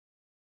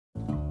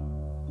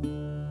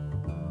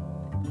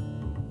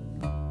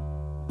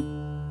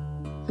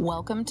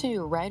Welcome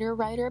to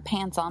Writer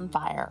Pants on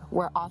Fire,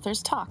 where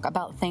authors talk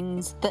about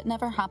things that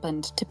never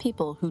happened to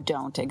people who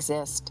don't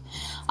exist.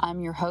 I'm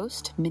your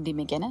host, Mindy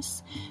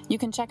McGinnis. You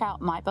can check out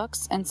my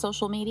books and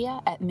social media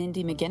at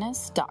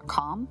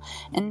mindymcginnis.com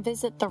and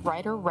visit the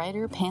Writer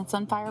Pants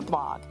on Fire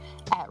blog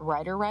at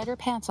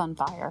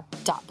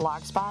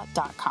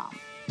writerpantsonfire.blogspot.com.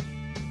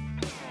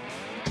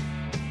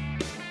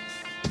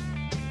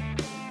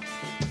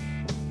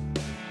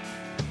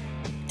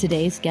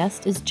 Today's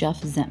guest is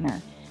Jeff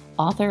Zentner,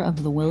 author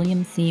of the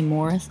William C.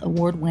 Morris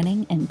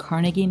Award-winning and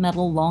Carnegie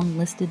Medal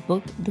long-listed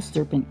book, The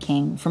Serpent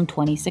King, from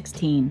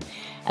 2016,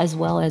 as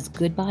well as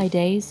Goodbye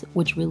Days,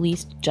 which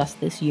released just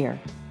this year.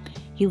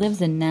 He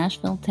lives in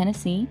Nashville,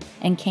 Tennessee,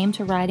 and came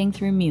to writing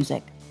through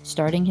music,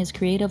 starting his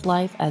creative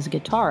life as a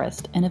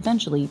guitarist and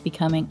eventually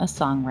becoming a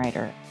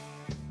songwriter.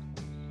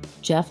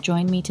 Jeff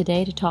joined me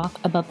today to talk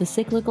about the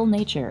cyclical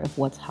nature of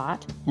what's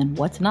hot and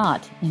what's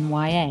not in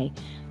YA,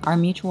 our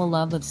mutual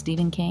love of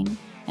Stephen King,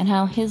 and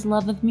how his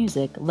love of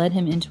music led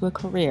him into a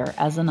career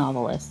as a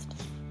novelist.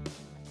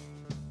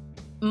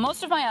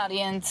 Most of my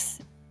audience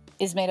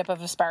is made up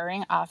of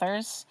aspiring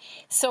authors,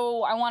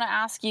 so I want to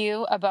ask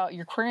you about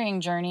your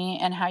querying journey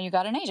and how you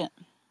got an agent.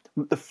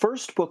 The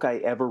first book I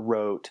ever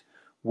wrote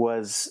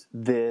was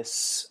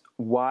this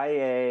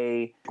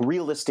YA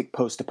realistic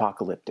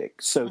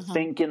post-apocalyptic. So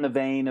think in the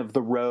vein of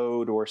The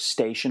Road or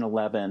Station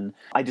 11.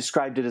 I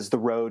described it as The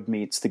Road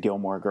meets the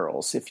Gilmore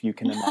Girls, if you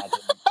can imagine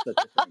such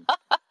a thing.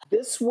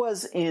 This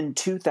was in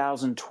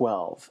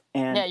 2012.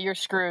 And yeah, you're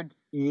screwed.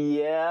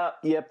 Yep.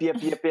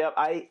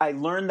 I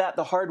learned that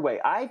the hard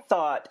way. I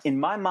thought, in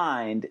my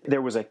mind,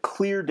 there was a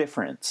clear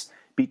difference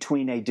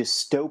between a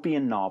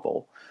dystopian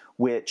novel,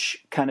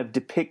 which kind of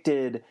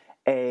depicted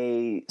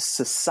a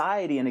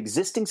society, an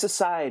existing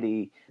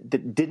society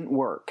that didn't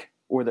work,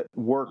 or that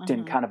worked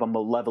in kind of a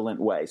malevolent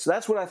way. So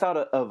that's what I thought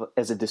of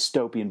as a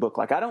dystopian book.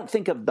 Like, I don't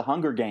think of The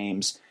Hunger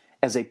Games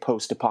as a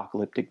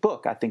post-apocalyptic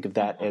book. I think of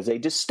that as a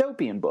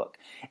dystopian book.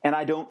 And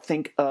I don't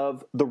think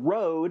of The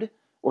Road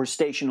or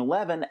Station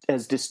 11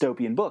 as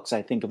dystopian books.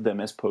 I think of them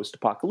as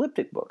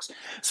post-apocalyptic books.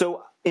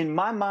 So in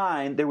my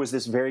mind, there was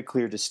this very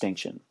clear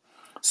distinction.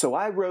 So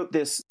I wrote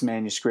this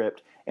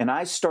manuscript, and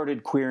I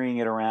started querying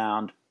it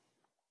around,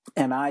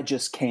 and I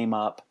just came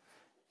up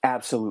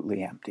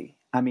absolutely empty.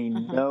 I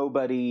mean,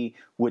 nobody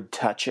would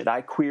touch it.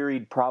 I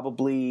queried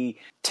probably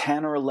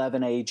 10 or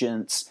 11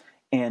 agents,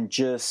 and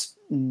just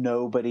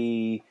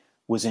nobody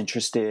was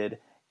interested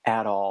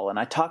at all. And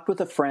I talked with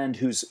a friend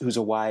who's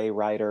a YA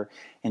writer,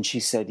 and she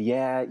said,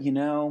 yeah,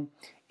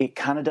 it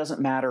kind of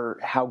doesn't matter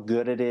how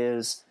good it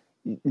is.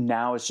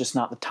 Now is just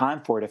not the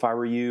time for it. If I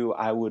were you,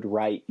 I would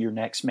write your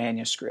next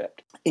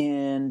manuscript.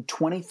 In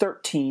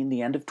 2013,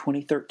 the end of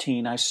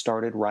 2013, I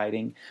started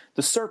writing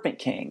The Serpent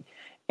King.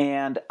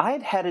 And I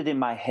had it in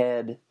my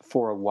head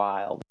for a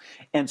while.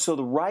 And so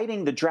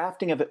the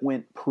drafting of it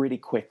went pretty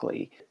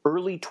quickly.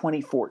 Early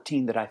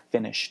 2014 that I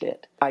finished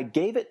it. I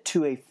gave it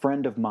to a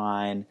friend of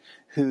mine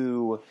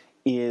who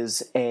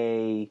is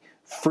a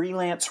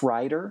freelance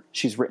writer.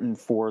 She's written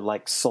for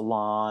like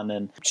Salon,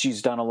 and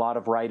she's done a lot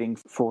of writing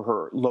for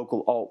her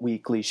local alt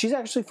weekly. She's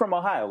actually from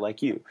Ohio,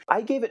 like you.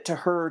 I gave it to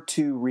her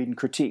to read and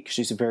critique.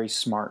 She's a very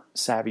smart,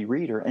 savvy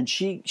reader, and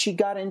she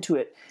got into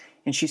it.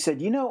 And she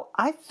said,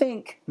 I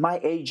think my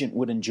agent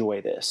would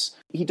enjoy this.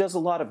 He does a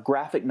lot of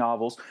graphic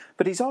novels,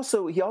 but he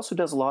also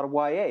does a lot of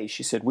YA.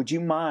 She said, would you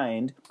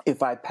mind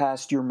if I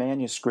passed your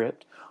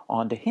manuscript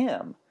on to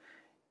him?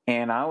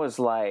 And I was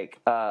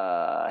like,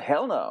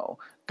 hell no,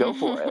 go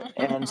for it.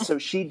 And so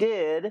she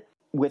did.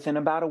 Within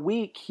about a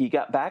week, he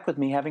got back with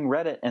me, having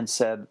read it, and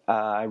said,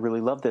 I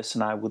really love this,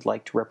 and I would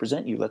like to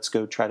represent you. Let's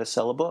go try to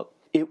sell a book.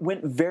 It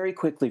went very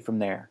quickly from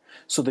there.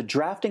 So the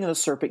drafting of The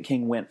Serpent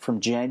King went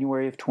from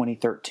January of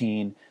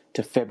 2013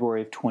 to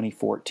February of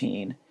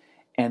 2014.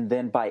 And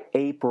then by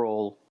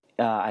April,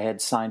 I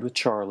had signed with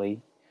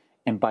Charlie.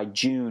 And by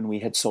June, we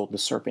had sold The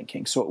Serpent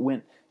King.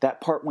 So that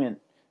part went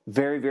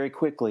very, very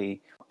quickly.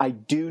 I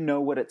do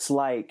know what it's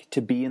like to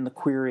be in the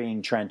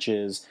querying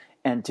trenches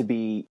and to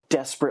be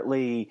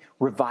desperately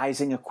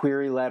revising a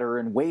query letter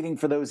and waiting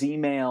for those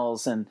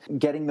emails and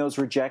getting those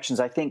rejections.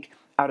 I think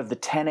out of the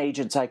 10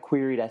 agents I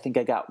queried, I think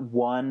I got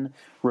one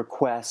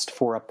request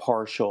for a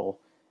partial,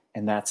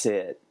 and that's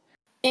it.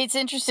 It's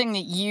interesting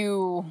that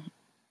you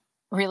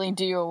really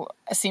do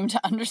seem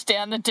to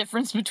understand the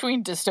difference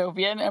between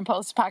dystopian and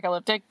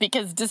post-apocalyptic,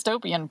 because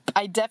dystopian,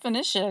 by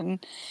definition,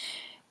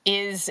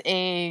 is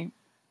a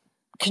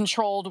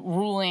controlled,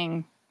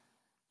 ruling,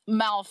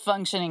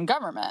 malfunctioning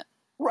government.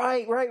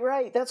 Right.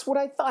 That's what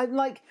I thought. I'm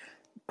like,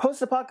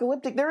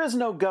 post-apocalyptic, there is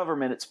no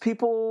government. It's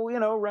people,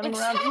 running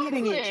around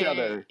eating each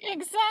other.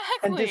 Exactly.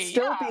 And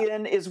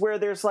dystopian is where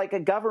there's like a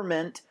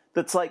government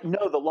that's like,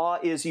 no, the law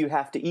is you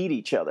have to eat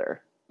each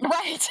other.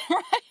 Right.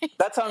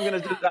 That's how I'm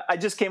going to do that. I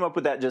just came up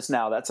with that just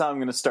now. That's how I'm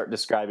going to start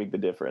describing the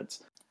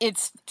difference.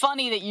 It's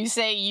funny that you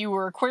say you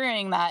were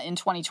querying that in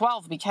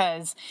 2012,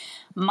 because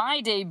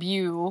my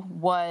debut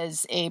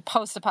was a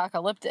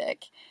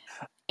post-apocalyptic.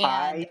 And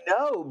I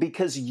know,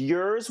 because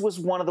yours was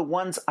one of the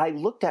ones I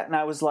looked at and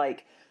I was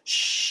like,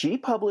 she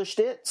published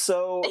it,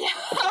 so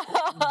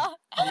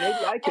maybe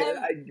I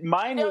could.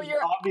 Mine was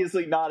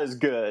obviously not as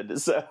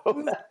good. So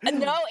no,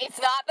 it's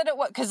not that it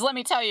was, because let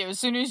me tell you, as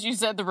soon as you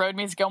said The Road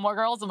Meets Gilmore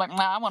Girls, I'm like,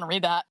 nah, I want to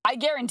read that. I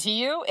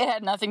guarantee you it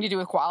had nothing to do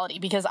with quality,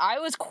 because I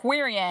was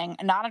querying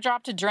Not a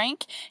Drop to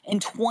Drink in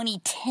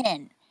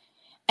 2010.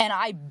 And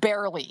I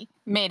barely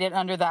made it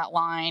under that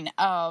line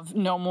of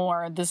no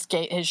more, this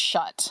gate is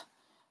shut.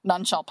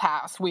 None shall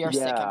pass. We are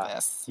sick of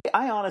this.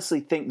 I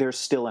honestly think there's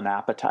still an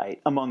appetite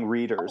among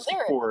readers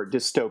for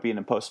dystopian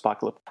and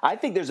post-apocalyptic. I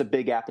think there's a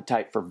big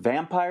appetite for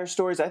vampire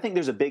stories. I think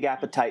there's a big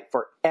appetite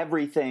for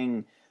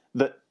everything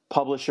that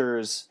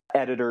publishers,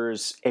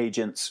 editors,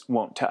 agents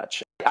won't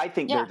touch. I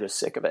think they're just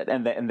sick of it,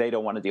 and they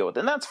don't want to deal with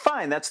it. And that's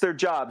fine. That's their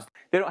jobs.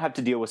 They don't have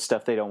to deal with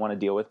stuff they don't want to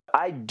deal with.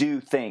 I do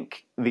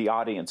think the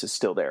audience is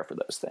still there for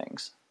those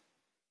things.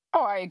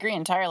 Oh, I agree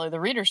entirely.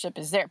 The readership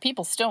is there.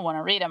 People still want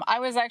to read them.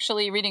 I was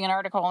actually reading an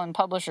article in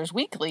Publishers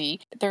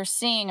Weekly. They're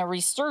seeing a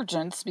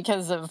resurgence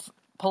because of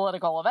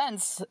political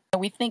events.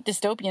 We think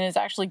dystopian is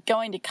actually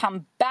going to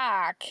come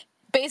back.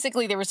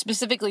 Basically, they were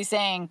specifically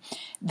saying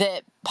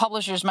that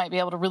publishers might be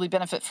able to really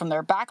benefit from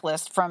their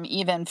backlist from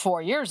even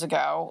 4 years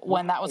ago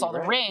when that was all the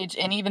rage.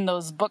 And even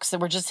those books that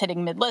were just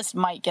hitting mid-list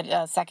might get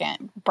a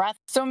second breath.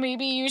 So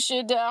maybe you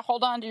should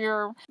hold on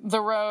to The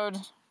Road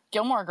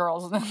Gilmore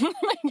Girls,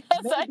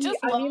 because I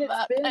just love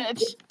that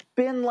pitch. It's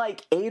been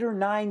like 8 or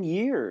 9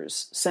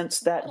 years since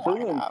that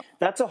boom.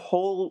 That's a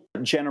whole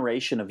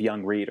generation of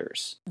young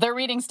readers. They're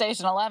reading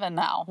Station 11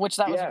 now, which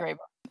that was a great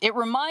book. It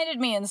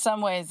reminded me in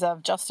some ways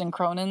of Justin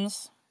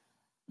Cronin's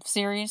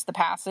series, The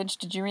Passage.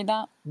 Did you read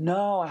that?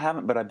 No, I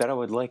haven't, but I bet I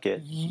would like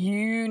it.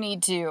 You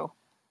need to.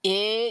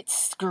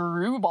 It's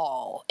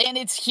screwball. And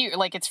it's huge.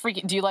 Like, it's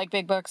freaking... Do you like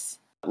big books?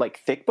 Like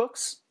thick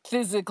books?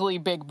 Physically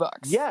big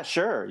books. Yeah,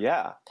 sure,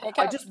 yeah.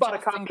 I just bought a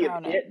copy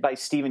of It by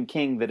Stephen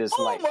King that is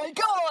my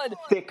God!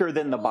 Thicker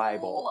than the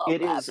Bible.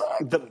 It is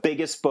the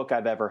biggest book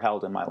I've ever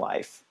held in my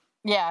life.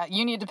 Yeah,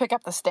 you need to pick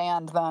up The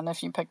Stand then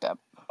if you picked up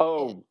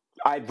It.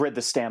 I've read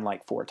The Stand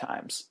like 4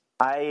 times.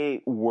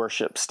 I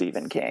worship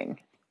Stephen King.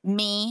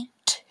 Me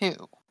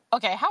too.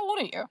 Okay, how old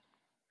are you?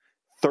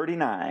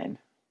 39.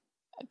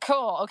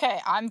 Cool. Okay,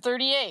 I'm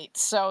 38.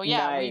 So,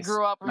 we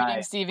grew up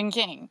reading Stephen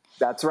King.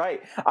 That's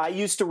right. I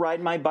used to ride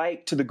my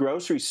bike to the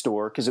grocery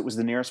store because it was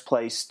the nearest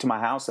place to my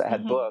house that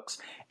had books.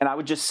 And I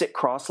would just sit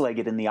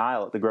cross-legged in the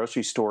aisle at the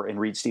grocery store and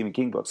read Stephen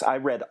King books. I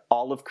read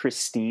all of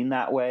Christine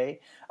that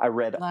way. I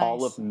read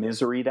all of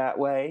Misery that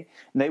way.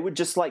 And they would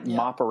just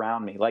mop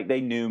around me like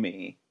they knew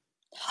me.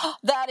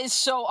 That is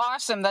so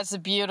awesome. That's a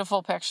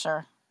beautiful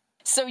picture.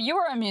 So you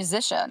were a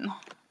musician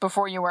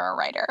before you were a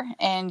writer,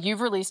 and you've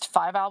released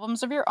 5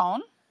 albums of your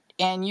own,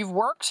 and you've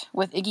worked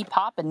with Iggy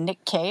Pop and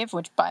Nick Cave,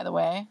 which, by the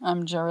way,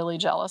 I'm really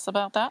jealous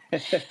about that.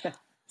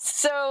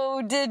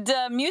 So did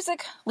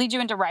music lead you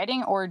into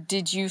writing, or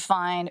did you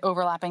find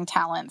overlapping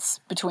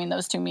talents between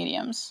those two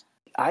mediums?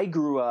 I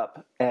grew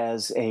up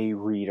as a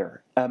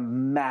reader, a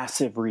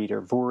massive reader,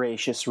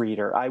 voracious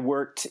reader. I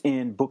worked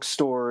in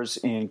bookstores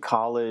in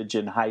college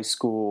and high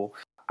school.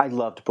 I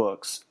loved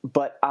books,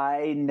 but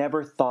I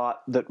never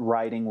thought that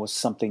writing was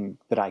something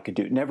that I could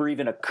do. It never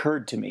even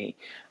occurred to me.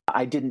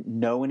 I didn't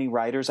know any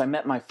writers. I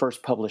met my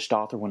first published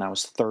author when I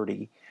was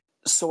 30.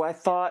 So I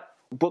thought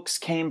books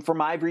came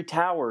from ivory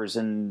towers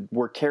and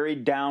were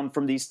carried down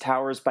from these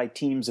towers by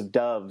teams of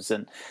doves.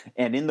 And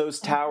in those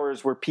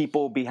towers were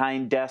people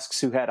behind desks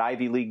who had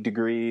Ivy League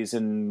degrees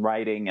in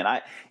writing.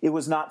 And it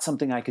was not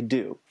something I could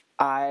do.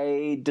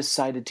 I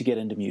decided to get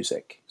into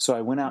music. So I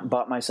went out and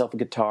bought myself a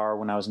guitar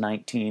when I was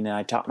 19, and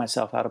I taught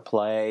myself how to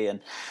play. And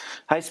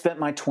I spent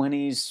my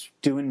 20s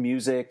doing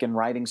music and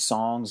writing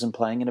songs and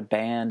playing in a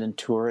band and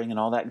touring and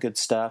all that good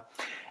stuff.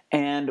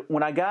 And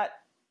when I got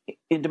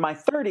into my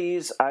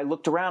 30s, I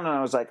looked around and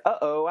I was like,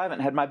 uh-oh, I haven't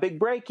had my big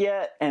break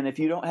yet. And if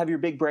you don't have your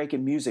big break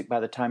in music by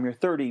the time you're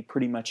 30,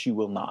 pretty much you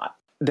will not.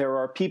 There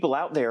are people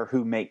out there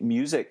who make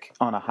music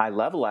on a high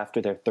level after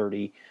they're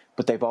 30,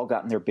 but they've all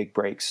gotten their big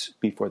breaks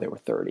before they were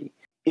 30.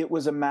 It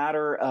was a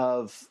matter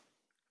of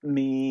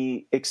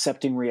me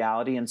accepting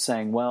reality and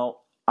saying,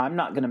 well, I'm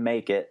not going to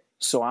make it,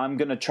 so I'm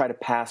going to try to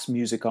pass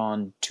music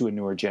on to a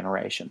newer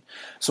generation.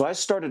 So I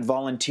started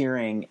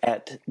volunteering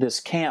at this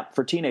camp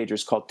for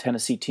teenagers called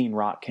Tennessee Teen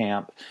Rock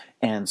Camp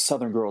and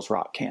Southern Girls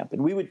Rock Camp.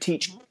 And we would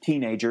teach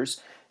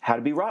teenagers how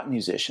to be rock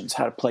musicians,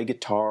 how to play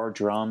guitar,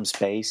 drums,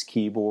 bass,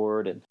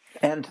 keyboard.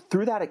 And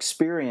through that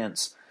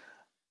experience,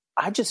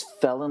 I just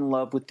fell in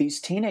love with these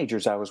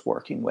teenagers I was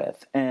working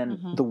with.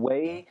 And the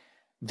way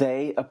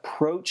they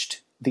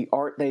approached the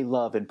art they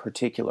love in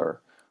particular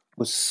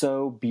was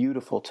so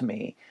beautiful to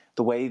me.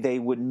 The way they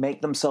would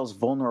make themselves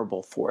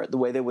vulnerable for it, the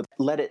way they would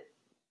let it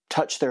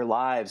touch their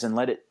lives and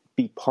let it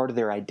be part of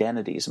their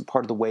identities and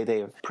part of the way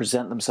they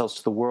present themselves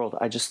to the world.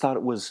 I just thought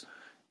it was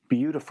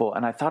beautiful,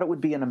 and I thought it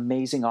would be an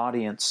amazing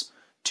audience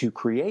to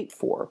create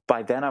for.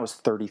 By then I was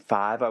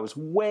 35. I was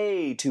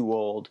way too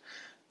old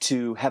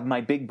to have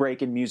my big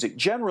break in music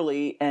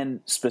generally,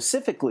 and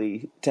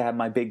specifically to have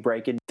my big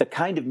break in the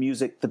kind of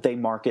music that they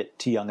market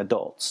to young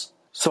adults.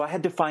 So I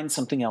had to find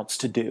something else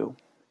to do.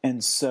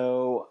 And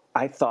so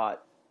I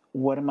thought,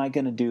 what am I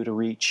going to do to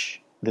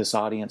reach this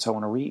audience I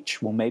want to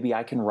reach? Well, maybe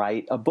I can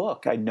write a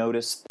book. I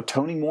noticed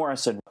Toni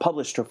Morrison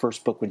published her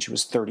first book when she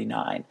was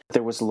 39.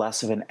 There was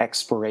less of an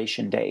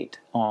expiration date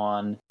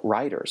on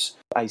writers.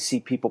 I see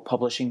people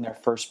publishing their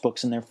first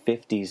books in their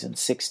 50s and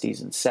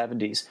 60s and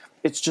 70s.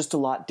 It's just a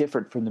lot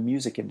different from the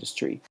music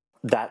industry.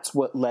 That's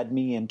what led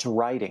me into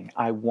writing.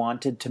 I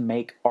wanted to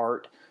make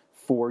art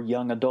for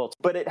young adults.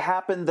 But it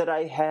happened that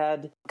I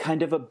had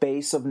kind of a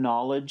base of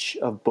knowledge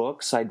of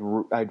books. I'd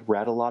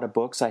read a lot of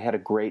books. I had a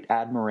great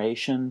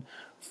admiration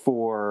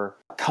for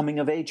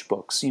coming-of-age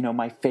books. You know,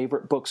 my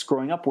favorite books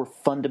growing up were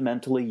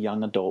fundamentally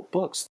young adult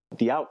books.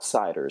 The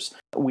Outsiders.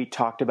 We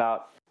talked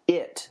about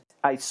It.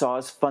 I saw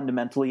as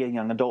fundamentally a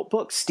young adult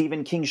book.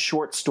 Stephen King's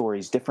short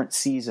stories, Different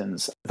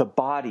Seasons, The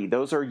Body.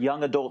 Those are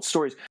young adult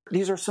stories.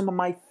 These are some of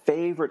my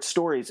favorite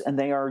stories, and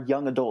they are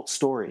young adult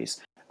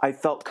stories. I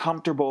felt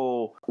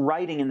comfortable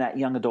writing in that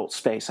young adult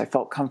space. I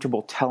felt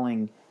comfortable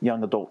telling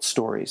young adult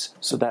stories.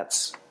 So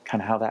that's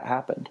kind of how that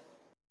happened.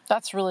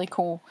 That's really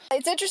cool.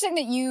 It's interesting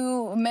that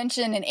you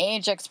mentioned an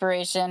age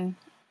expiration.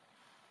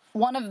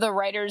 One of the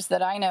writers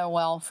that I know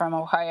well from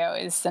Ohio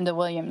is Cinda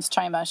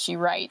Williams-Chima. She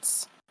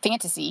writes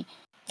fantasy.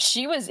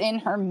 She was in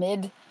her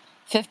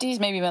mid-50s,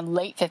 maybe even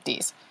late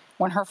 50s,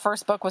 when her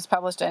first book was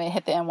published and it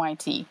hit the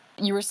NYT.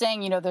 You were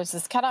saying, there's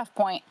this cutoff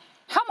point.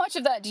 How much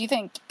of that do you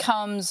think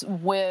comes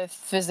with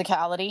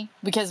physicality?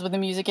 Because with the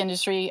music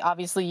industry,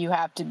 obviously you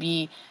have to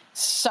be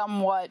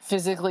somewhat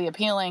physically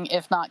appealing,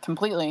 if not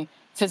completely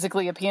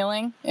physically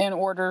appealing, in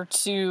order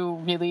to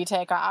really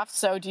take off.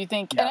 So do you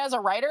think, and as a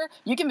writer,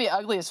 you can be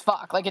ugly as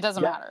fuck. Like, it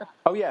doesn't matter.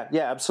 Oh, yeah,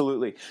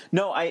 absolutely.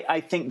 No,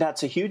 I think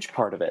that's a huge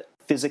part of it.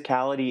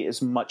 Physicality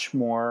is much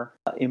more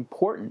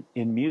important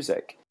in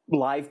music.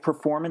 Live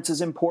performance is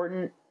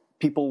important.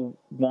 People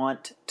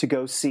want to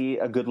go see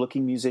a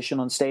good-looking musician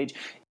on stage.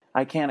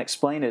 I can't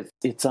explain it.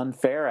 It's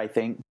unfair, I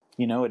think.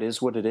 It is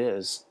what it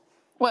is.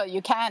 Well,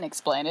 you can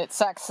explain it.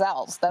 Sex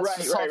sells. That's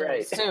just all there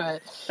is to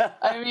it.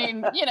 I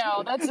mean,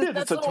 that's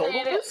it's a total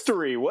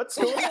mystery. What's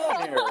going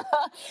on here?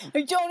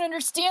 I don't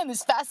understand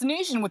this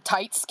fascination with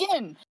tight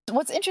skin.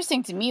 What's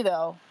interesting to me,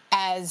 though,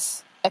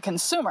 as a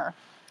consumer,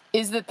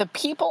 is that the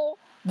people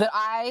that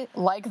I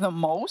like the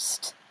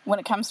most when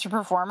it comes to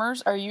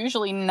performers are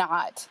usually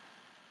not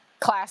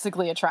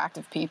classically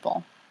attractive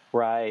people.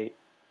 Right.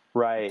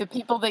 The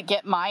people that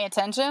get my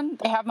attention,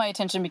 they have my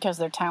attention because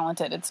they're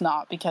talented. It's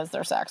not because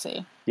they're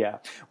sexy. Yeah.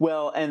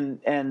 Well,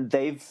 and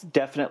they've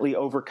definitely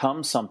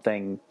overcome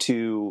something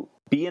to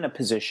be in a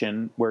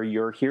position where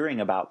you're hearing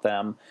about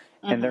them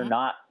and they're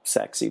not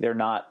sexy. They're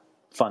not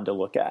fun to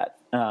look at.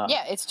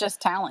 Yeah, it's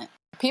just talent.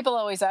 People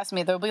always ask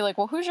me, they'll be like,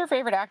 well, who's your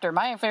favorite actor?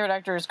 My favorite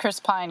actor is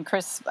Chris Pine.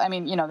 They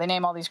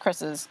name all these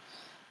Chris's.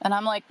 And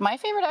I'm like, my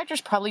favorite actor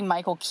is probably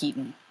Michael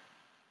Keaton.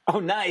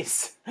 Oh,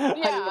 nice. Yeah.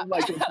 I love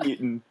Michael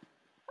Keaton.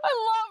 I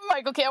love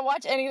Michael Keaton. I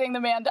watch anything the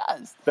man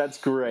does. That's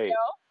great.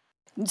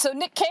 So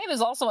Nick Cave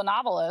is also a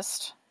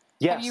novelist.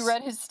 Yes. Have you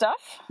read his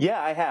stuff?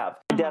 Yeah, I have.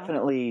 I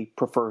definitely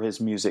prefer his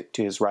music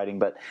to his writing,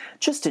 but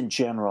just in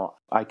general,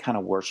 I kind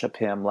of worship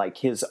him. Like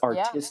his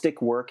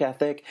artistic work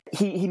ethic.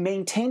 He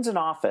maintains an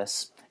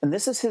office, and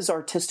this is his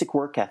artistic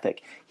work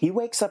ethic. He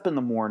wakes up in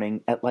the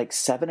morning at like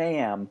 7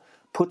 a.m.,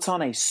 puts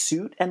on a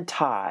suit and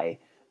tie,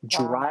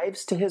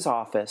 drives to his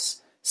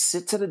office,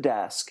 sits at a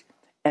desk,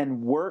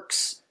 and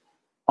works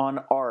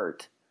on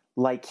art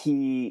like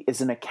he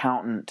is an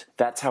accountant.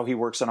 That's how he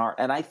works on art.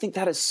 And I think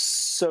that is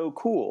so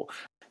cool.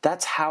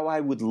 That's how I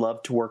would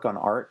love to work on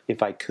art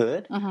if I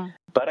could,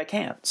 but I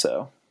can't,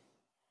 so.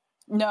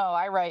 No,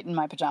 I write in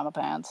my pajama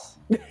pants.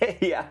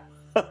 Yeah,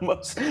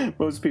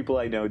 most people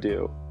I know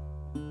do.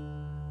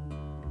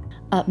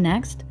 Up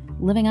next,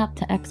 living up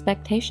to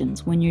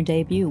expectations when your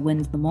debut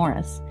wins the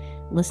Morris,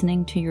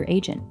 listening to your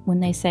agent when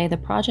they say the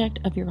project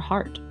of your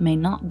heart may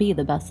not be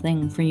the best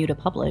thing for you to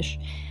publish,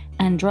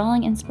 and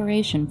drawing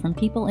inspiration from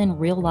people in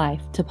real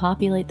life to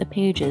populate the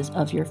pages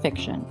of your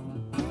fiction.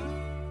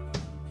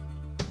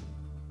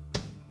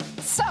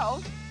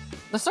 So,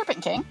 The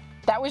Serpent King,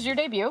 that was your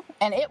debut,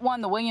 and it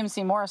won the William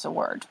C. Morris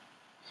Award.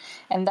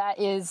 And that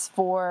is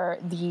for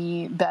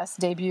the best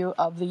debut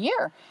of the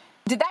year.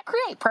 Did that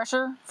create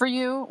pressure for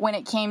you when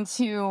it came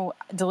to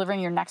delivering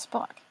your next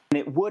book?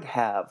 It would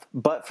have,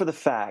 but for the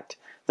fact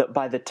that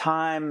by the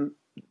time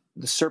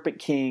The Serpent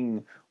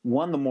King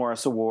won the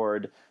Morris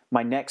Award,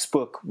 my next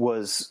book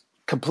was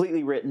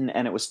completely written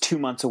and it was 2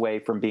 months away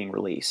from being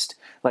released.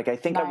 Like, I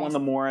think I won the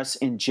Morris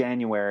in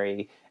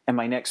January and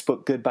my next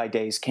book, Goodbye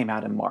Days, came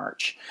out in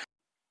March.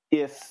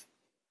 If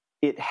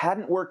it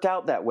hadn't worked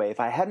out that way,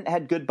 if I hadn't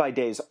had Goodbye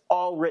Days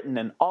all written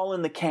and all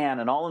in the can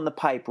and all in the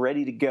pipe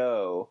ready to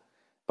go,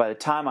 by the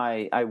time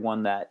I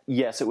won that,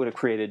 yes, it would have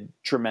created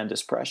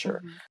tremendous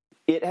pressure.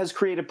 It has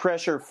created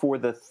pressure for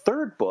the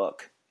third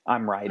book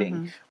I'm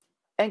writing.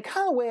 And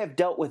kind of the way I've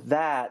dealt with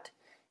that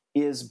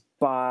is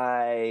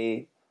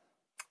by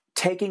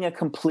taking a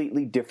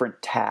completely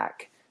different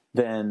tack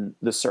than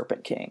The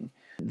Serpent King.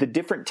 The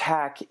different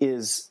tack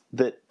is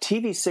that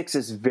TV6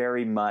 is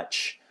very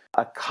much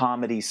a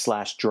comedy /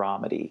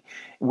 dramedy,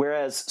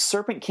 whereas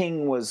Serpent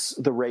King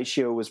the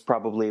ratio was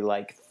probably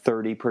like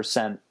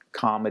 30%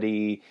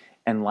 comedy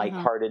and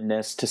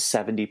lightheartedness to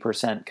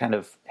 70% kind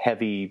of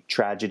heavy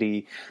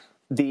tragedy.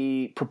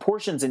 The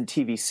proportions in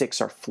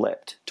TV6 are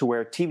flipped to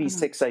where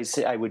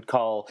TV6 I would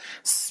call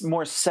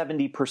more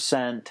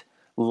 70%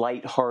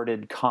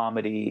 lighthearted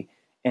comedy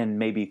and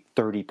maybe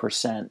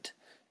 30%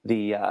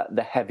 the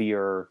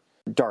heavier,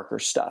 darker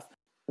stuff.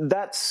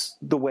 That's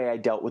the way I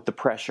dealt with the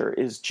pressure,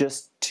 is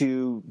just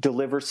to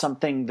deliver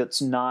something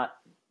that's not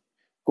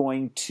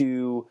going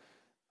to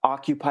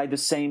occupy the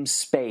same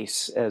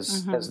space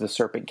as The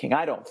Serpent King.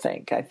 I don't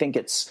think. I think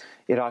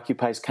it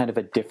occupies kind of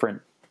a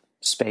different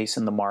space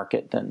in the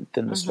market than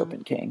The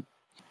Serpent King.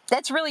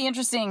 That's really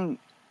interesting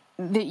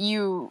that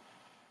you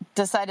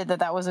decided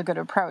that was a good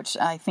approach.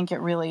 I think it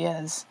really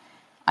is.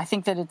 I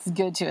think that it's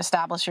good to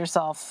establish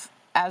yourself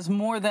as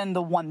more than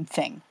the one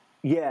thing.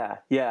 Yeah.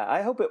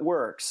 I hope it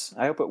works.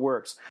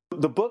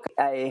 The book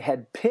I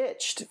had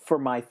pitched for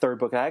my third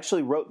book, I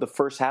actually wrote the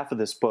first half of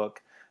this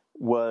book,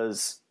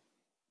 was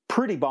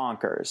pretty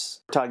bonkers.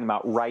 We're talking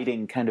about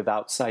writing kind of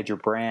outside your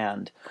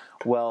brand.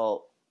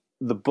 Well,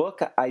 the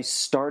book I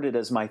started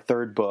as my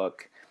third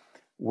book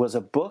was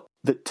a book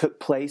that took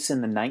place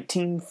in the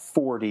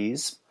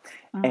 1940s,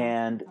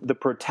 and the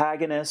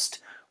protagonist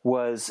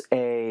was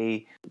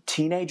a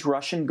teenage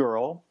Russian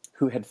girl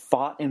who had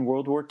fought in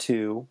World War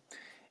II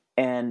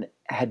and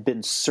had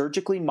been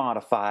surgically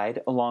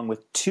modified along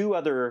with two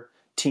other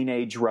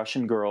teenage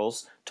Russian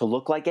girls to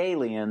look like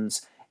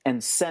aliens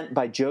and sent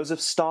by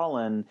Joseph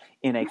Stalin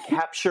in a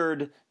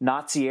captured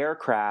Nazi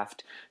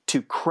aircraft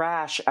to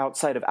crash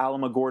outside of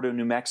Alamogordo,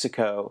 New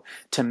Mexico,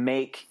 to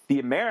make the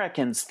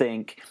Americans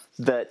think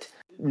that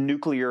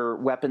nuclear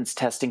weapons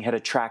testing had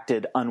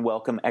attracted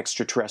unwelcome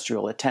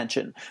extraterrestrial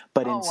attention.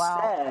 But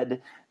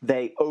instead,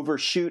 they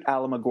overshoot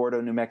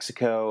Alamogordo, New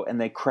Mexico,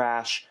 and they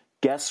crash,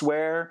 guess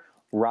where?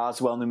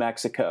 Roswell, New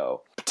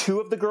Mexico. Two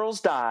of the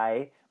girls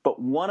die,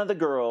 but one of the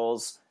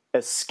girls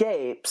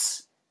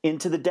escapes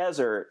into the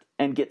desert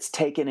and gets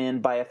taken in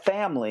by a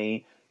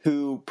family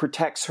who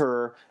protects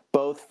her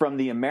both from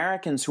the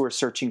Americans who are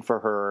searching for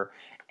her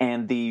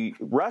and the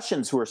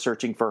Russians who are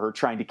searching for her,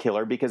 trying to kill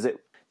her, because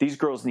these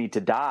girls need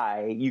to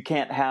die. You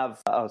can't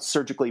have a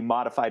surgically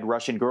modified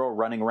Russian girl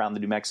running around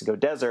the New Mexico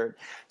desert.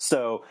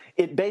 So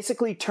it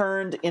basically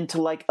turned into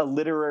like a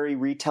literary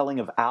retelling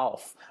of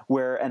Alf,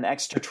 where an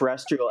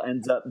extraterrestrial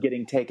ends up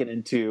getting taken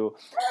into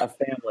a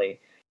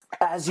family.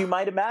 As you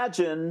might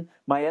imagine,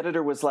 my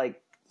editor was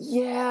like,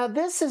 yeah,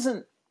 this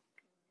isn't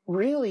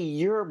really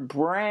your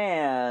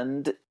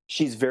brand.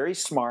 She's very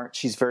smart.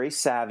 She's very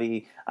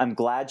savvy. I'm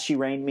glad she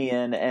reined me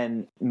in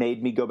and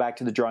made me go back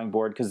to the drawing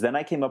board, because then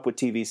I came up with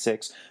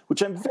TV6,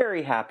 which I'm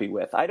very happy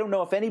with. I don't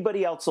know if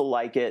anybody else will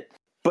like it,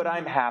 but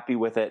I'm happy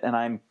with it, and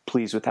I'm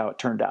pleased with how it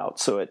turned out.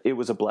 So it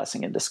was a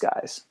blessing in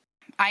disguise.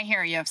 I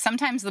hear you.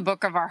 Sometimes the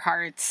book of our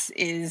hearts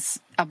is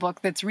a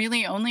book that's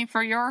really only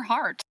for your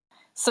heart.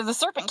 So The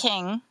Serpent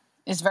King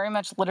is very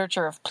much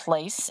literature of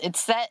place. It's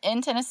set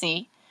in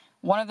Tennessee.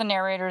 One of the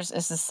narrators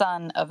is the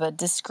son of a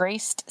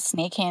disgraced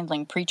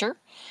snake-handling preacher.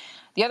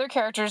 The other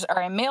characters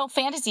are a male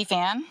fantasy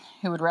fan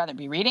who would rather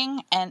be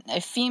reading, and a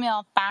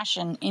female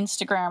fashion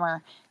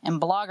Instagrammer and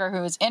blogger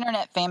who is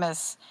internet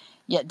famous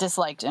yet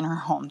disliked in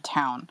her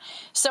hometown.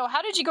 So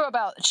how did you go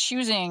about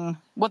choosing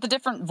what the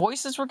different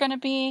voices were going to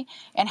be,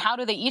 and how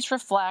do they each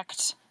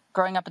reflect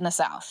growing up in the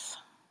South?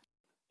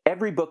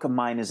 Every book of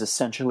mine is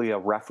essentially a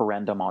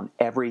referendum on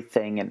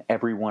everything and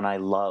everyone I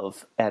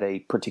love at a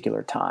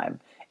particular time.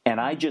 And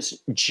I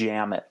just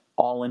jam it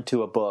all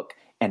into a book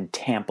and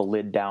tamp a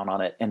lid down on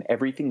it. And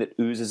everything that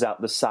oozes out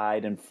the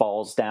side and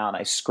falls down,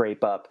 I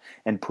scrape up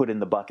and put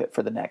in the bucket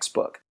for the next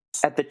book.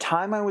 At the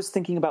time I was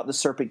thinking about The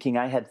Serpent King,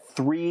 I had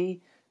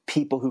three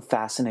people who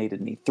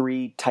fascinated me,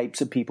 three types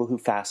of people who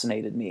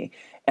fascinated me.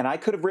 And I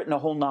could have written a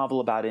whole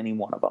novel about any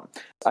one of them.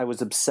 I was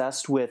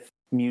obsessed with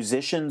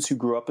musicians who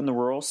grew up in the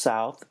rural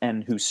South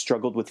and who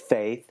struggled with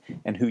faith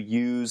and who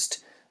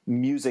used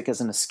music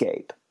as an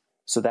escape.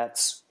 So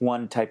that's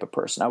one type of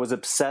person. I was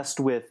obsessed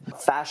with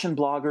fashion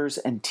bloggers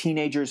and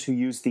teenagers who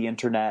use the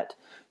internet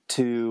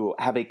to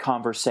have a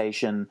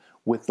conversation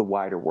with the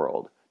wider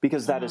world,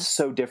 because that is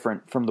so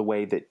different from the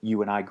way that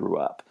you and I grew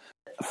up.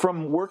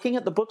 From working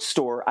at the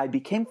bookstore, I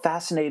became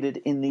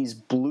fascinated in these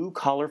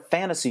blue-collar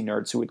fantasy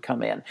nerds who would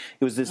come in.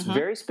 It was this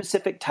very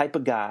specific type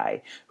of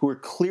guy who were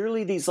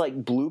clearly these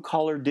like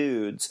blue-collar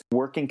dudes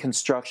working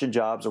construction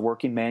jobs or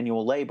working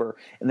manual labor,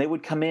 and they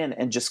would come in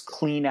and just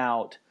clean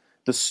out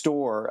the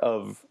store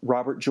of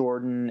Robert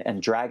Jordan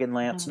and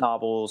Dragonlance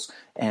novels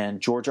and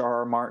George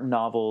R.R. Martin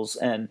novels,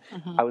 and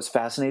I was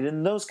fascinated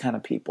in those kind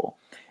of people.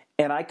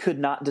 And I could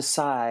not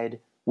decide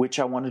which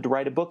I wanted to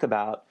write a book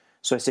about.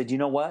 So I said, you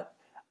know what?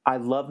 I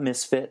love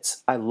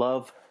misfits. I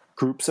love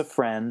groups of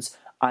friends.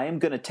 I am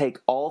going to take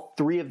all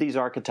three of these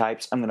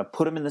archetypes. I'm going to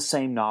put them in the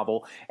same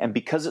novel. And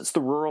because it's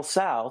the rural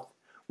South,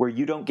 where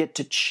you don't get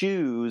to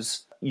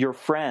choose your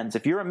friends.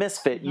 If you're a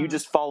misfit, you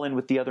just fall in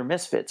with the other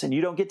misfits, and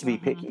you don't get to be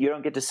picky. You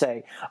don't get to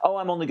say, oh,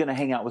 I'm only going to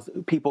hang out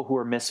with people who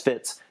are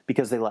misfits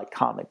because they like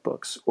comic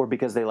books or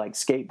because they like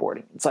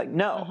skateboarding. It's like,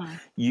 no,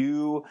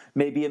 you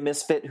may be a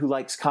misfit who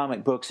likes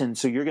comic books, and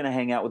so you're going to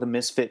hang out with a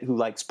misfit who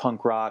likes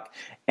punk rock,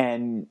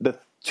 and the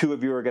two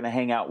of you are going to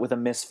hang out with a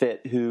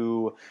misfit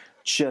who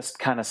just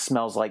kind of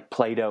smells like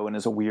Play-Doh and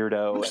is a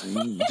weirdo,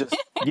 and just,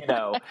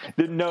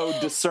 there's no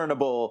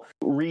discernible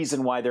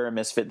reason why they're a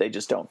misfit. They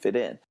just don't fit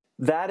in.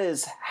 That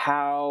is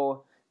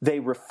how they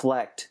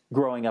reflect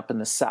growing up in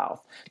the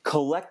South.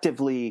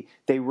 Collectively,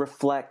 they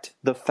reflect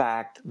the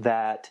fact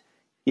that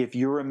if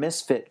you're a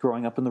misfit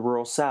growing up in the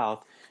rural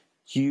South,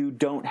 you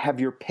don't have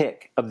your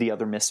pick of the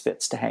other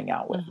misfits to hang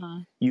out with.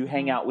 You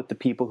hang out with the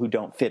people who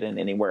don't fit in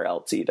anywhere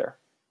else either.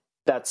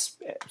 That's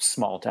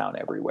small town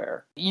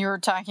everywhere. You're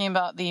talking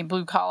about the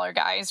blue-collar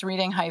guys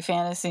reading high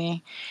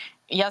fantasy.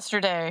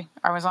 Yesterday,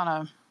 I was on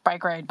a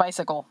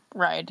bicycle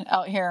ride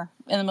out here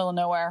in the middle of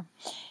nowhere.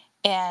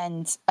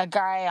 And a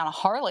guy on a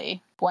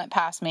Harley went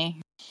past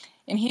me,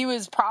 and he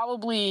was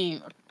probably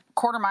a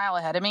quarter mile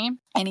ahead of me,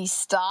 and he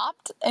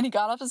stopped, and he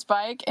got off his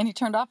bike, and he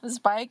turned off his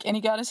bike, and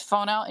he got his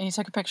phone out, and he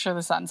took a picture of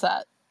the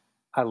sunset.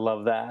 I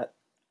love that.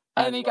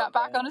 And he got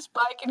back on his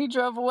bike, and he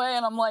drove away,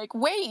 and I'm like,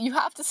 wait, you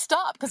have to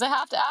stop, because I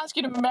have to ask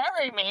you to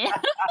marry me.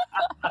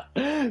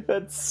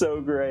 That's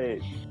so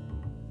great.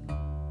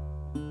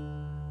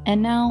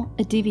 And now,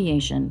 a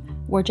deviation,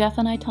 where Jeff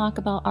and I talk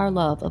about our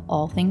love of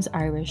all things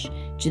Irish,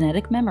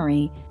 genetic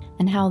memory,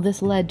 and how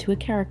this led to a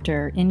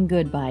character in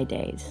Goodbye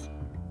Days.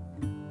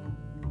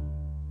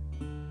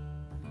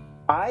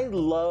 I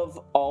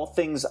love all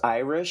things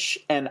Irish,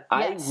 and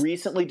Yes. I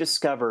recently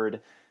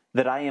discovered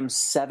that I am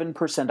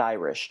 7%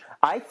 Irish.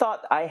 I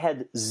thought I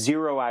had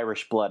 0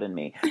 Irish blood in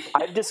me.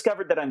 I've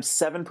discovered that I'm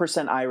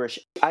 7% Irish.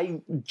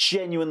 I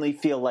genuinely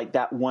feel like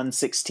that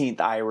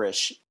 1/16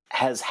 Irish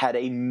has had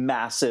a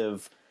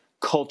massive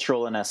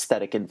cultural and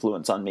aesthetic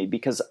influence on me,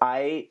 because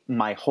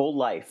my whole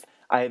life,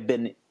 I have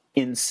been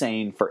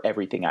insane for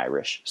everything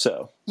Irish.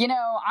 So,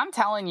 I'm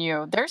telling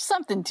you, there's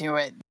something to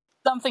it.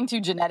 Something to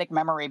genetic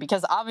memory,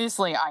 because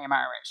obviously I am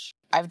Irish.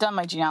 I've done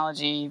my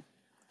genealogy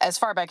as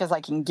far back as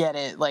I can get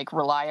it, like,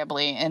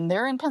 reliably, and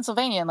they're in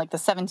Pennsylvania in, like, the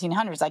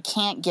 1700s. I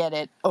can't get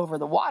it over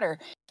the water.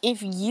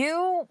 If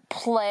you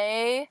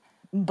play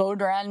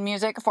Baudran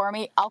music for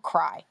me, I'll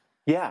cry.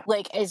 yeah.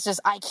 Like, it's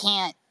just, I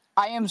can't.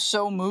 I am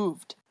so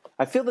moved.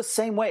 I feel the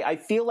same way. I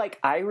feel like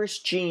Irish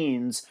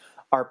genes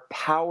are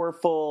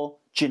powerful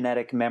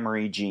genetic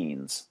memory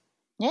genes.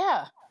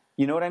 Yeah,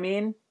 You know what I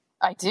mean?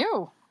 I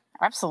do.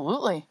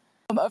 Absolutely.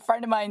 A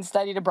friend of mine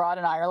studied abroad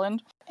in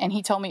Ireland, and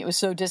he told me it was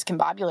so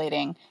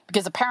discombobulating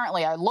because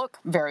apparently I look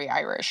very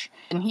Irish.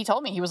 And he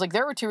told me, he was like,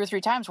 there were 2 or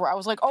 3 times where I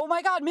was like, oh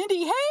my God,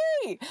 Mindy,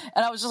 hey!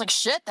 And I was just like,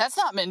 shit, that's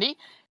not Mindy.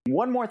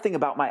 One more thing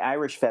about my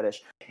Irish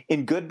fetish.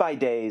 In Goodbye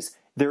Days,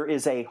 there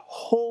is a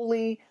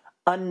wholly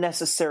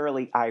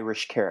unnecessarily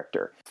Irish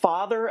character.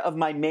 Father of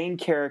my main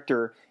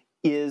character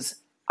is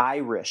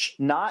Irish,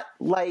 not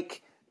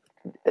like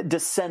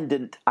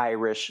descendant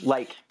Irish,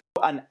 like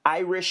an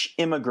Irish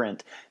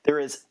immigrant. There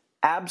is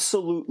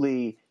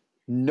absolutely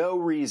no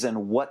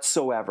reason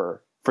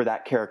whatsoever for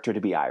that character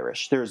to be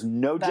Irish. There's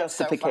no That's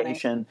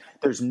justification.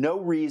 There's no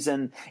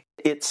reason.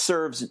 It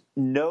serves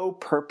no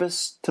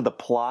purpose to the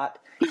plot.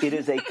 It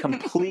is a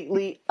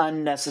completely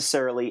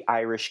unnecessarily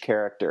Irish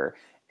character.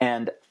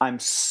 And I'm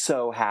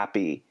so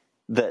happy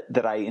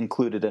that I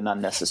included an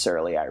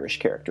unnecessarily Irish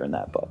character in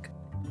that book.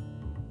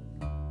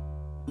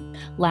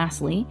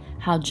 Lastly,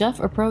 how Jeff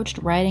approached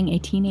writing a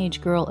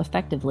teenage girl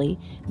effectively,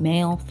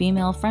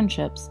 male-female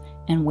friendships,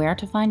 and where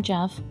to find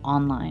Jeff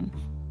online.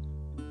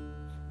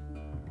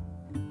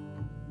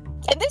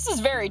 And this is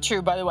very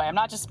true, by the way. I'm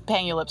not just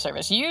paying you lip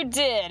service. You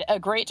did a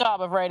great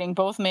job of writing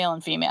both male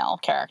and female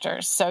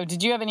characters. So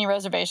did you have any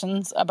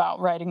reservations about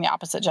writing the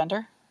opposite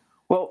gender?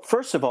 Well,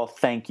 first of all,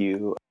 thank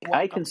you.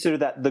 I consider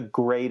that the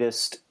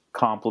greatest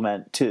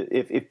compliment to,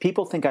 if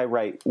people think I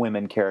write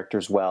women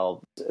characters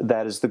well,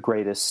 that is the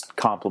greatest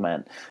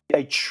compliment.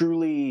 I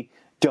truly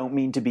don't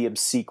mean to be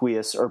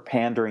obsequious or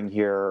pandering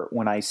here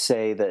when I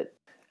say that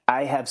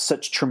I have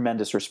such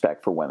tremendous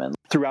respect for women.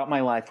 Throughout my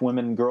life,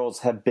 women and girls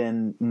have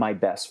been my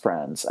best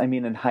friends. I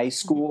mean, in high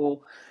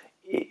school,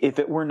 if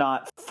it were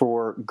not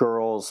for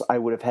girls, I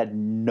would have had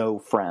no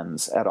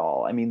friends at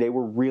all. I mean, they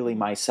were really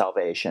my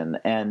salvation.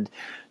 And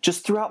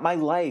just throughout my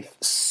life,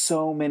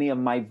 so many of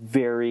my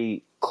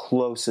very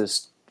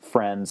closest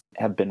friends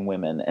have been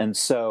women. And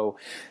so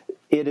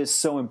it is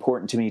so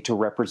important to me to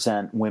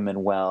represent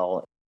women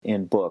well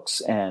in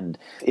books. And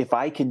if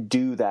I can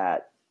do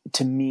that,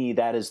 to me,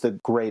 that is the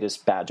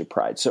greatest badge of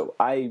pride. So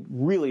I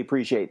really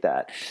appreciate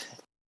that.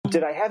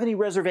 Did I have any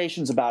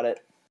reservations about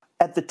it?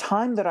 At the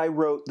time that I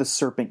wrote The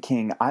Serpent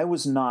King, I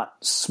was not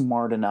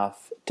smart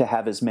enough to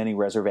have as many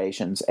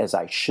reservations as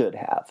I should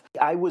have.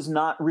 I was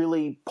not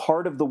really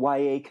part of the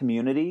YA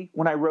community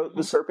when I wrote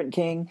The Serpent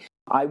King.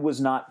 I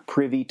was not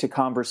privy to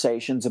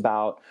conversations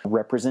about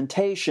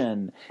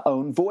representation,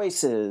 own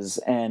voices,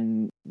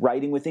 and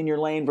writing within your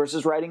lane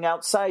versus writing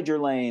outside your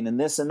lane and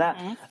this and that.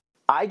 Mm-hmm.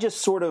 I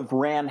just sort of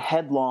ran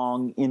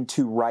headlong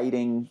into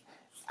writing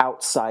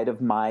outside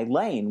of my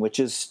lane, which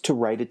is to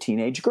write a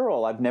teenage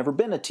girl. I've never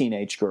been a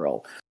teenage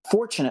girl.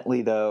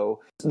 Fortunately,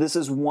 though, this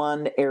is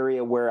one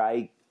area where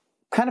I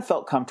kind of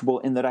felt comfortable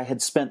in that I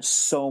had spent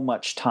so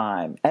much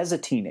time as a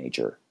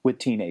teenager with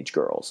teenage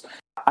girls.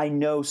 I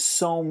know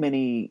so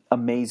many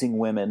amazing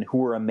women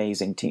who are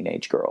amazing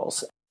teenage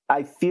girls.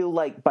 I feel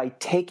like by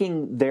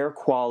taking their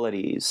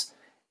qualities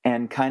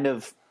and kind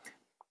of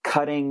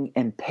cutting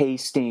and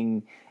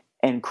pasting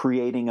and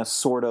creating a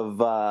sort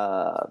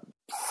of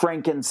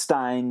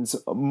Frankenstein's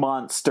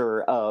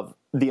monster of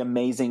the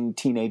amazing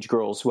teenage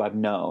girls who I've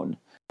known,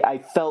 I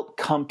felt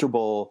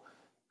comfortable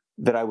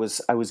that I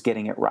was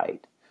getting it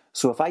right.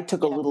 So if I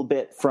took a little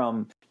bit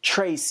from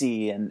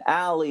Tracy and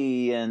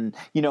Allie and,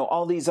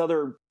 all these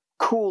other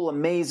cool,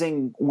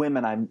 amazing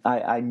women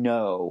I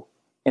know,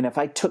 and if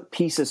I took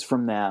pieces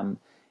from them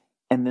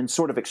and then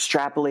sort of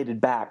extrapolated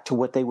back to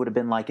what they would have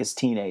been like as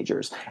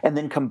teenagers, and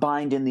then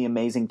combined in the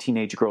amazing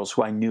teenage girls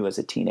who I knew as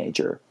a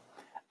teenager,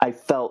 I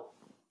felt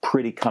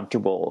pretty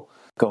comfortable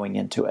going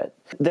into it.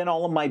 Then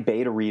all of my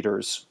beta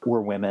readers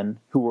were women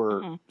who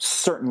were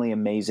certainly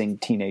amazing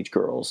teenage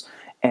girls,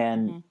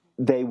 and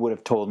they would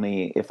have told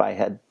me if I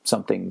had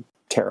something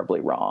terribly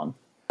wrong.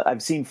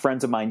 I've seen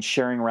friends of mine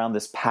sharing around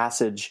this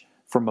passage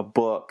from a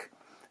book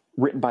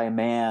written by a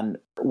man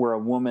where a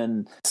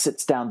woman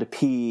sits down to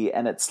pee,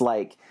 and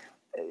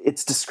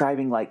it's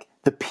describing like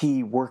the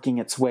pee working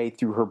its way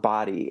through her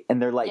body,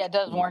 and they're like, "Yeah, it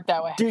doesn't work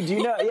that way." Dude, do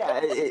you know?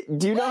 Yeah,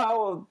 do you know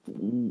how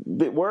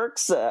it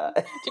works? Do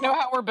you know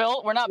how we're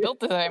built? We're not built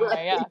the same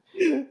way. Yeah,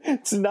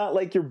 it's not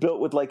like you're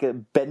built with like a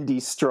bendy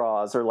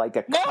straws or like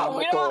a comical,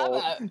 we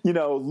don't have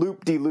that.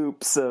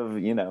 Loop-de-loops of.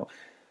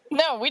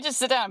 No, we just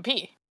sit down and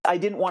pee. I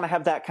didn't want to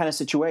have that kind of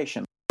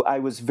situation. I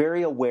was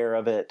very aware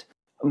of it.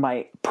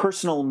 My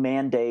personal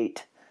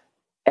mandate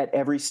at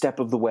every step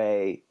of the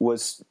way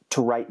was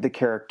to write the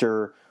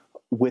character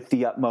with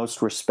the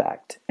utmost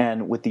respect,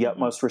 and with the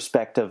utmost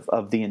respect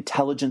of the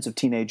intelligence of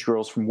teenage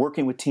girls, from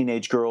working with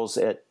teenage girls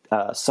at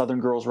Southern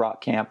Girls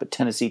Rock Camp, at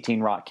Tennessee Teen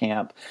Rock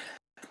Camp.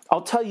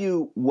 I'll tell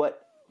you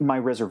what my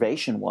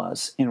reservation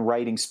was in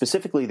writing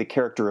specifically the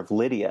character of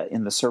Lydia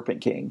in The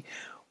Serpent King.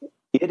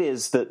 It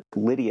is that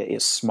Lydia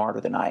is smarter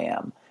than I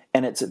am,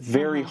 and it's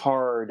very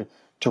hard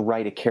to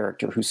write a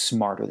character who's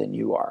smarter than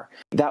you are.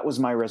 That was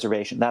my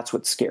reservation. That's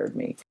what scared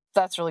me.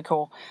 That's really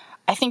cool.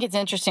 I think it's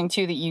interesting,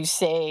 too, that you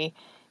say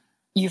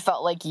you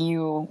felt like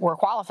you were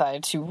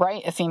qualified to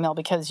write a female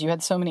because you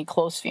had so many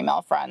close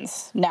female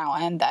friends now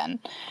and then.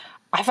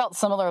 I felt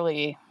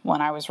similarly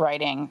when I was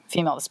writing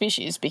Female the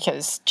Species,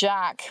 because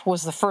Jack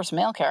was the first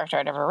male character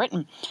I'd ever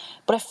written.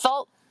 But I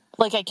felt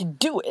like I could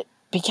do it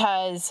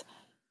because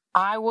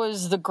I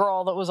was the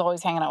girl that was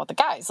always hanging out with the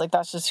guys. Like,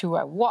 that's just who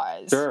I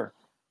was. Sure.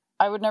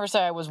 I would never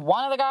say I was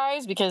one of the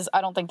guys because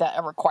I don't think that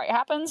ever quite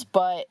happens,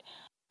 but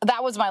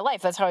that was my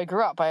life. That's how I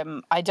grew up.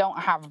 I don't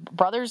have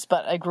brothers,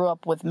 but I grew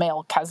up with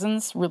male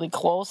cousins really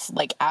close,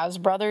 like as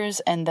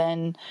brothers. And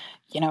then,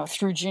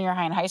 through junior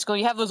high and high school,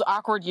 you have those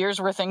awkward years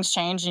where things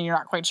change and you're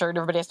not quite sure.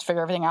 Everybody has to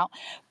figure everything out.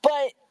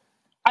 But,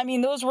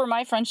 those were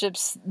my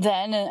friendships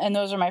then, and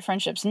those are my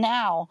friendships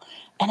now.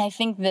 And I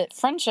think that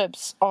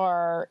friendships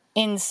are,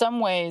 in some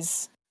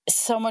ways,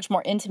 so much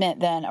more intimate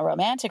than a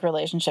romantic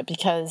relationship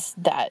because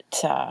that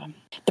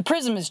the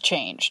prism has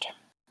changed.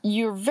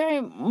 You're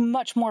very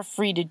much more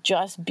free to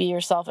just be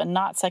yourself and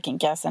not second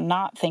guess and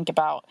not think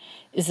about,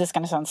 is this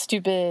going to sound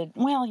stupid?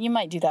 Well, you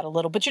might do that a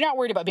little, but you're not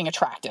worried about being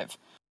attractive.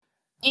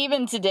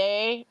 Even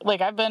today,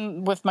 I've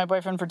been with my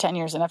boyfriend for 10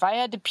 years, and if I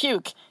had to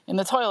puke in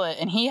the toilet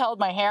and he held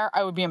my hair,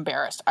 I would be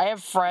embarrassed. I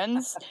have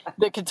friends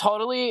that could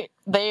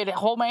they'd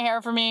hold my hair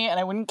for me and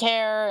I wouldn't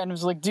care, and it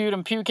was like, dude,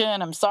 I'm puking,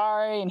 I'm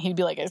sorry, and he'd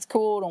be like, it's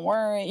cool, don't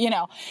worry,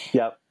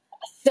 Yep.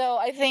 So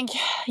I think,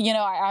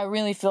 I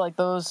really feel like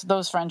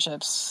those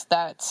friendships,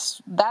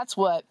 that's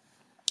what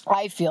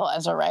I feel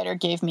as a writer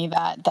gave me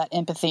that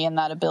empathy and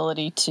that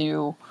ability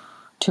to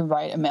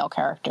write a male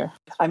character.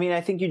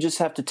 I think you just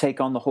have to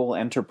take on the whole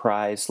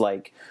enterprise,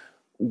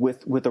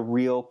 with a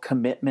real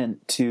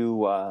commitment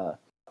to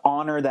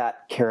honor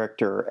that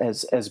character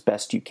as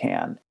best you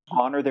can.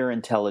 Honor their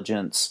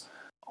intelligence,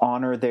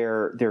 honor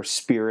their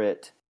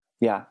spirit.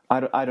 Yeah,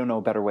 I don't know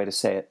a better way to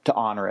say it, to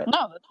honor it.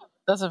 No,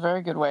 that's a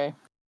very good way.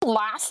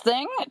 Last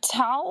thing,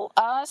 tell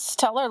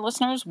our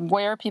listeners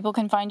where people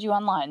can find you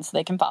online so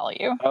they can follow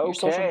you.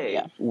 Okay,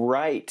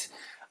 right.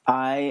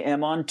 I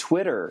am on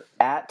Twitter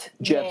at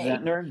Jeff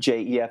Zentner,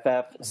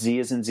 Jeff, Z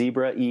as in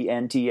zebra,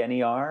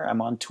 ENTNER.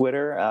 I'm on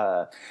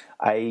Twitter.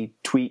 I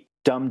tweet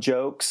dumb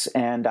jokes,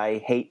 and I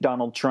hate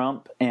Donald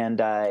Trump,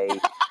 and I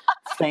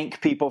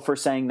thank people for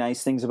saying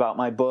nice things about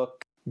my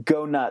book.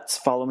 Go nuts.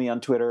 Follow me on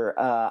Twitter.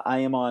 I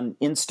am on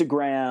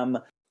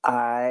Instagram.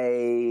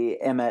 I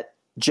am at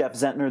Jeff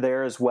Zentner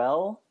there as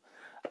well.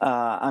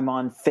 I'm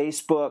on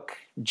Facebook,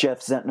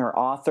 Jeff Zentner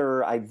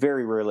author. I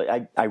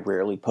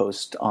rarely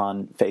post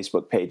on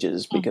Facebook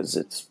pages because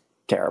it's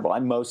terrible. I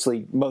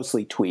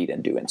mostly tweet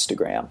and do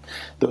Instagram.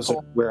 Those are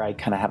where I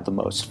kind of have the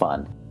most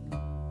fun.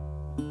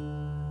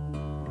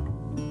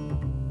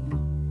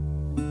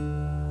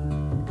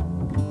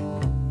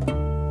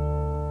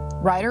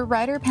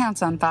 Writer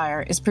Pants on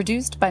Fire is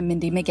produced by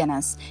Mindy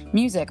McGinnis,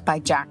 music by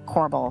Jack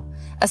Corbel.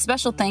 A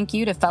special thank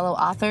you to fellow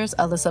authors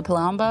Alyssa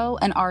Palumbo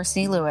and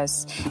R.C.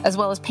 Lewis, as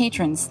well as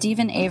patron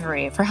Stephen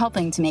Avery for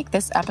helping to make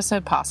this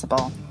episode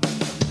possible.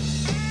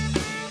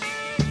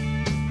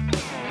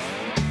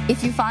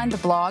 If you find the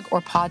blog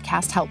or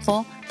podcast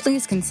helpful,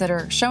 please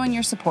consider showing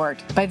your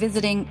support by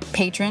visiting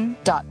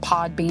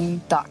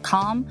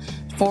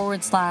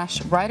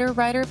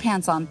patron.podbean.com/Writer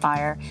Pants on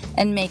Fire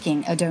and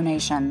making a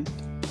donation.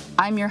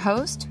 I'm your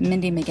host,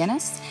 Mindy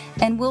McGinnis,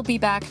 and we'll be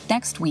back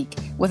next week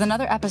with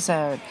another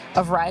episode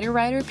of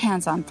Writer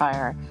Pants on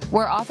Fire,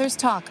 where authors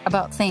talk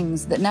about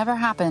things that never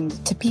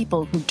happened to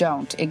people who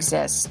don't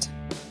exist.